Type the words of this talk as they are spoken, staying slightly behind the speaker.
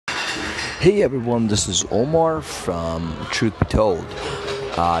Hey everyone, this is Omar from Truth Be Told.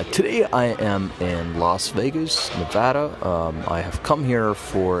 Today I am in Las Vegas, Nevada. I have come here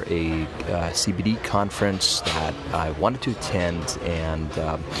for a CBD conference that I wanted to attend, and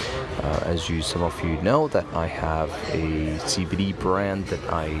as some of you know, that I have a CBD brand that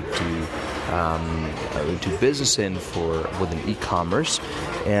I do business within e-commerce,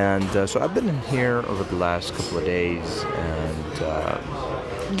 and so I've been in here over the last couple of days, and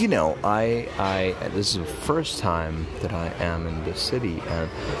this is the first time that I am in the city, and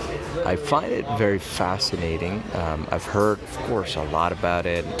I find it very fascinating. I've heard, of course, a lot about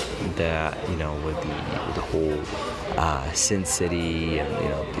it, that with the whole Sin City and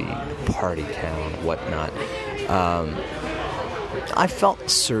the party town, whatnot. I felt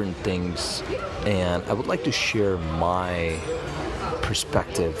certain things, and I would like to share my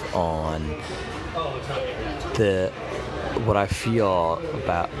perspective on what I feel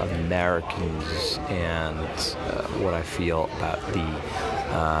about Americans, and what I feel about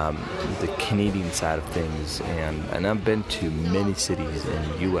the Canadian side of things, and I've been to many cities in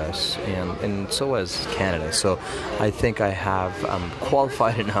the U.S. and so has Canada. So I think I'm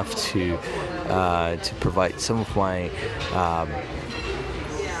qualified enough to provide some of my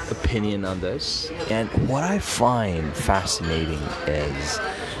opinion on this. And what I find fascinating is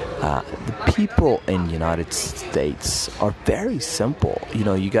the people in the United States are very simple.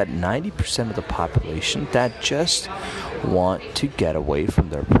 You got 90% of the population that just want to get away from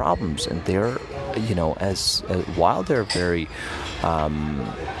their problems, and they're, while they're very,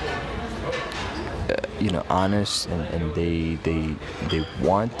 honest, and they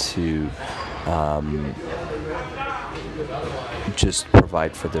want to just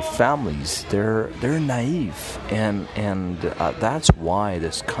provide for their families. They're naive, and that's why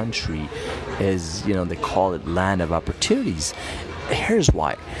this country is, they call it land of opportunities. Here's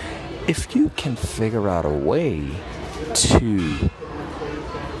why: if you can figure out a way to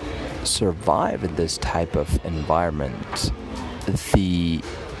survive in this type of environment, the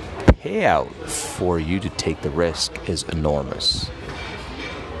payout for you to take the risk is enormous.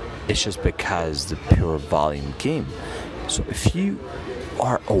 It's just because the pure volume game. So if you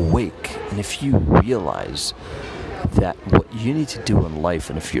are awake, and if you realize that what you need to do in life,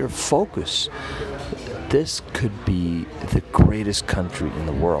 and if you're focused, this could be the greatest country in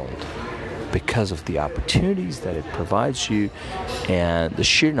the world because of the opportunities that it provides you and the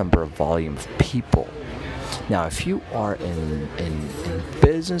sheer number of volume of people. Now, if you are in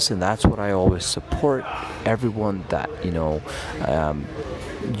business, and that's what I always support everyone, that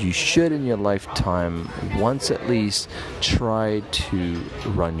you should in your lifetime once at least try to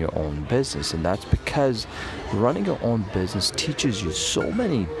run your own business. And that's because running your own business teaches you so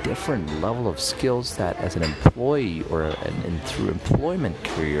many different level of skills that as an employee or through employment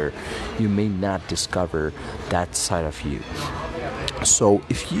career, you may not discover that side of you. So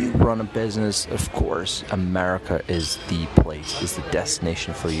if you run a business, of course, America is the place, is the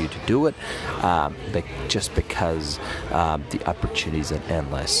destination for you to do it, just because the opportunities are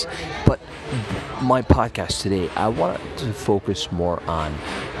endless. But my podcast today, I wanted to focus more on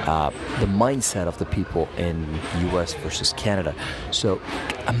the mindset of the people in U.S. versus Canada. So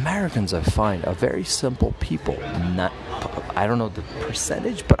Americans, I find, are very simple people. I don't know the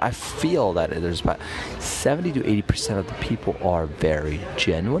percentage, but I feel that there's about 70 to 80% of the people are very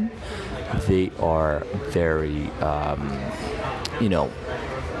genuine. They are very,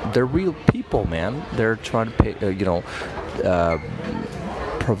 they're real people, man. They're trying to pay,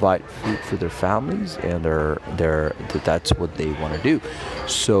 provide food for their families, and that's what they want to do.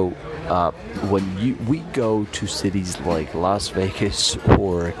 So when we go to cities like Las Vegas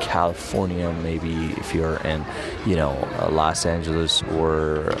or California, maybe if you're in Los Angeles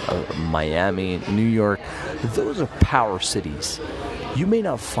or Miami, New York, those are power cities. You may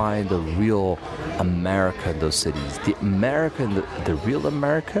not find the real America in those cities. The real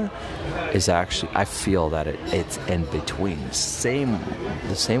America is actually, I feel that it's in between. The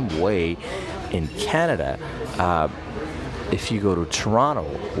same way in Canada. If you go to Toronto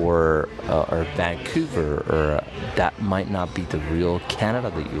or Vancouver, that might not be the real Canada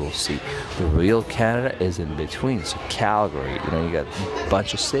that you will see. The real Canada is in between. So Calgary, you got a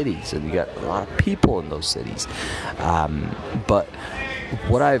bunch of cities, and you got a lot of people in those cities. But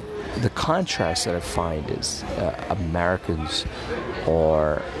the contrast that I find is Americans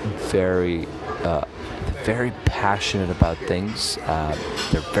are very passionate about things.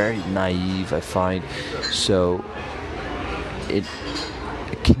 They're very naive, I find. So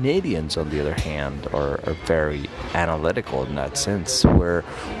Canadians, on the other hand, are very analytical in that sense, where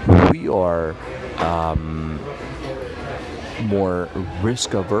we are more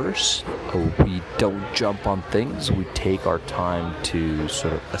risk averse. we don't jump on things. We take our time to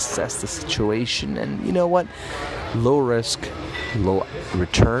sort of assess the situation, and you know what? Low risk, low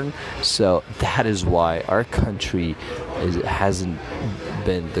return. So that is why our country hasn't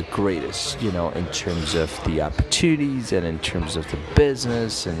been the greatest, in terms of the opportunities and in terms of the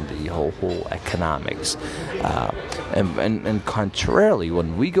business and the whole economics. And contrarily,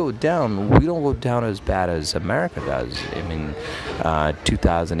 when we go down, we don't go down as bad as America does. I mean,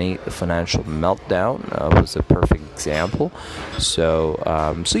 2008, the financial meltdown was a perfect example. So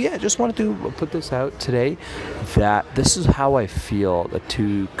yeah, I just wanted to put this out today, that this is how I feel the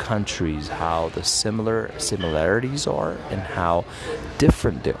two countries, how the similarities are and how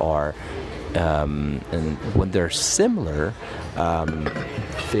different they are. And when they're similar,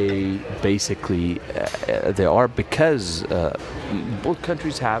 they basically they are because both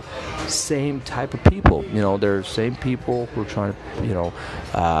countries have same type of people. They're same people who are trying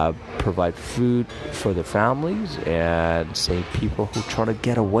to provide food for their families, and same people who are trying to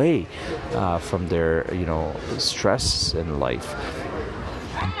get away from their stress in life.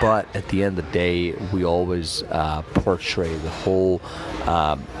 But at the end of the day, we always portray the whole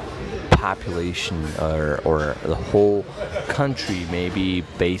population or the whole country maybe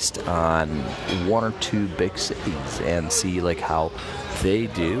based on one or two big cities and see like how they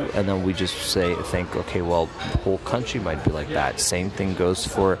do, and then we just think, okay, well, the whole country might be like that. Same thing goes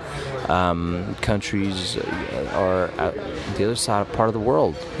for countries or the other side part of the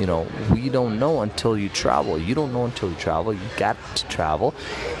world. We don't know until you travel. You don't know until you travel. You got to travel.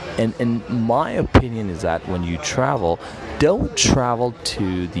 And my opinion is that when you travel, don't travel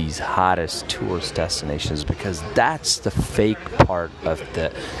to these hottest tourist destinations, because that's the fake part of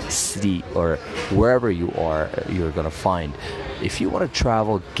the city or wherever you are, you're going to find. If you want to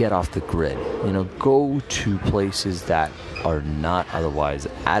travel, get off the grid. Go to places that are not otherwise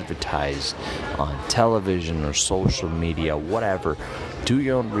advertised on television or social media, whatever. Do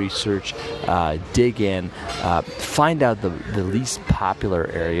your own research, dig in, find out the least popular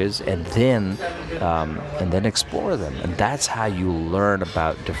areas, and then explore them. And that's how you learn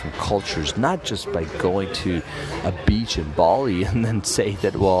about different cultures, not just by going to a beach in Bali and then say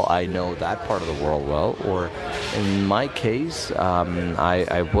that, well, I know that part of the world well. Or in my case,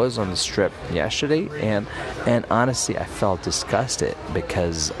 I was on the Strip yesterday, and honestly, I felt disgusted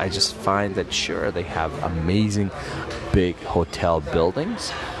because I just find that, sure, they have amazing big hotel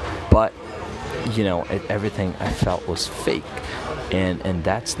buildings, but everything I felt was fake, and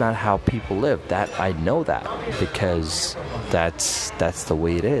that's not how people live. That I know that, because that's the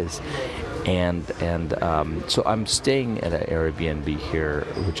way it is. And so I'm staying at an Airbnb here,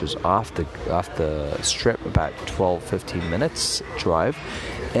 which is off the Strip, about 12-15 minutes drive,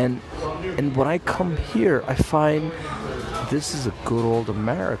 and when I come here, I find this is a good old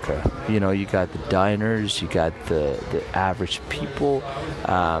America. You got the diners, you got the average people,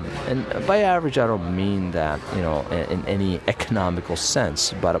 and by average I don't mean that in any economical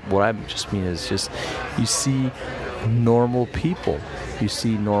sense, but what I just mean is just you see normal people, you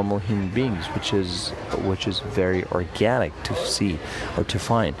see normal human beings, which is very organic to see or to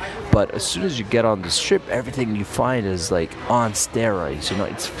find. But as soon as you get on the Strip, everything you find is like on steroids.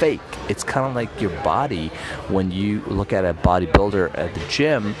 It's fake. It's kind of like your body when you look at a bodybuilder at the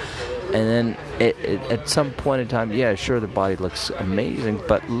gym, and then at some point in time, yeah, sure, the body looks amazing,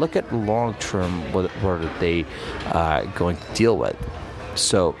 but look at long term what are they going to deal with.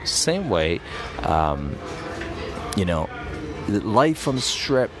 So same way, the life on the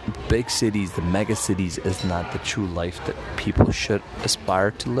Strip, big cities, the mega cities, is not the true life that people should aspire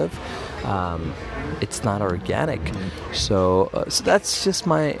to live. It's not organic. So that's just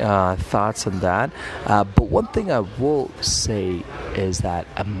my thoughts on that. But one thing I will say is that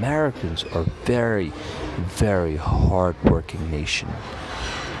Americans are very, very hard-working nation.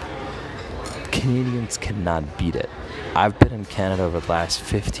 Canadians cannot beat it. I've been in Canada over the last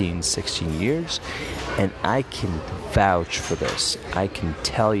 15, 16 years, and I can vouch for this. I can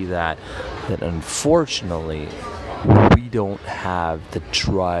tell you that unfortunately, we don't have the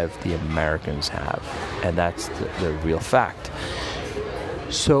drive the Americans have, and that's the real fact.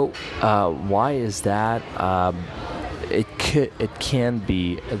 So why is that? It can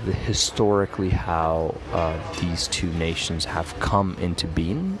be historically how these two nations have come into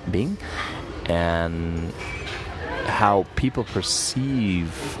being, and how people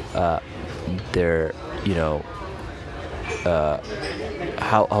perceive their,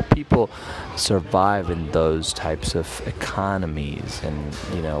 how people survive in those types of economies, and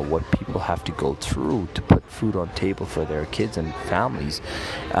what people have to go through to put food on table for their kids and families.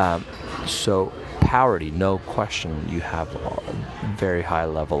 So poverty, no question, you have a very high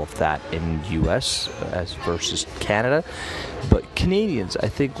level of that in U.S. as versus Canada. But Canadians, I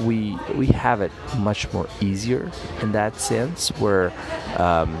think we have it much more easier in that sense, where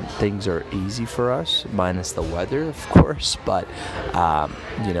things are easy for us, minus the weather, of course. But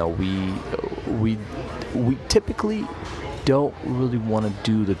we typically don't really want to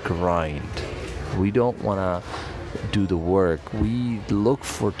do the grind. We don't want to do the work. We look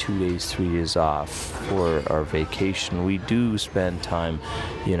for 2 days, 3 days off for our vacation. We do spend time,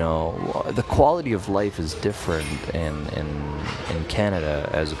 the quality of life is different in Canada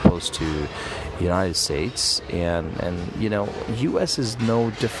as opposed to United States, and U.S. is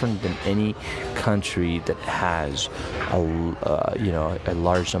no different than any country that has a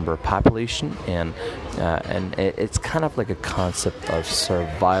large number of population, and it's kind of like a concept of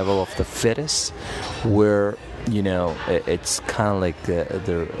survival of the fittest, where it's kind of like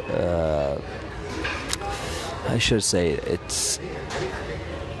I should say it's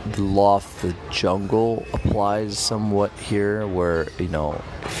the law of the jungle applies somewhat here, where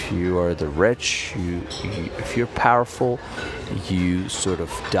if you are the rich, if you're powerful, you sort of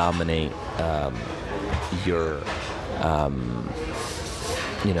dominate your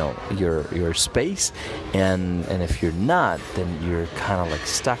your space, and if you're not, then you're kind of like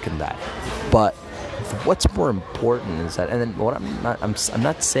stuck in that. But what's more important is that, and then what I'm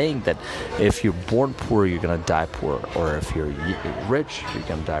not saying that if you're born poor you're gonna die poor, or if you're rich you're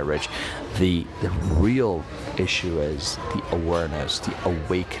gonna die rich. The real issue is the awareness, the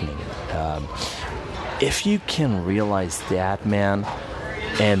awakening. If you can realize that, man,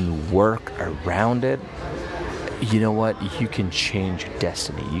 and work around it, you know what? You can change your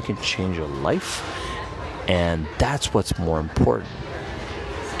destiny. You can change your life, and that's what's more important.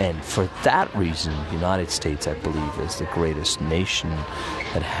 And for that reason, the United States, I believe, is the greatest nation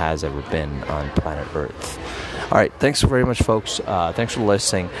that has ever been on planet Earth. All right, thanks very much, folks. Thanks for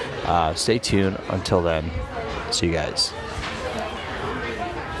listening. Stay tuned. Until then, see you guys.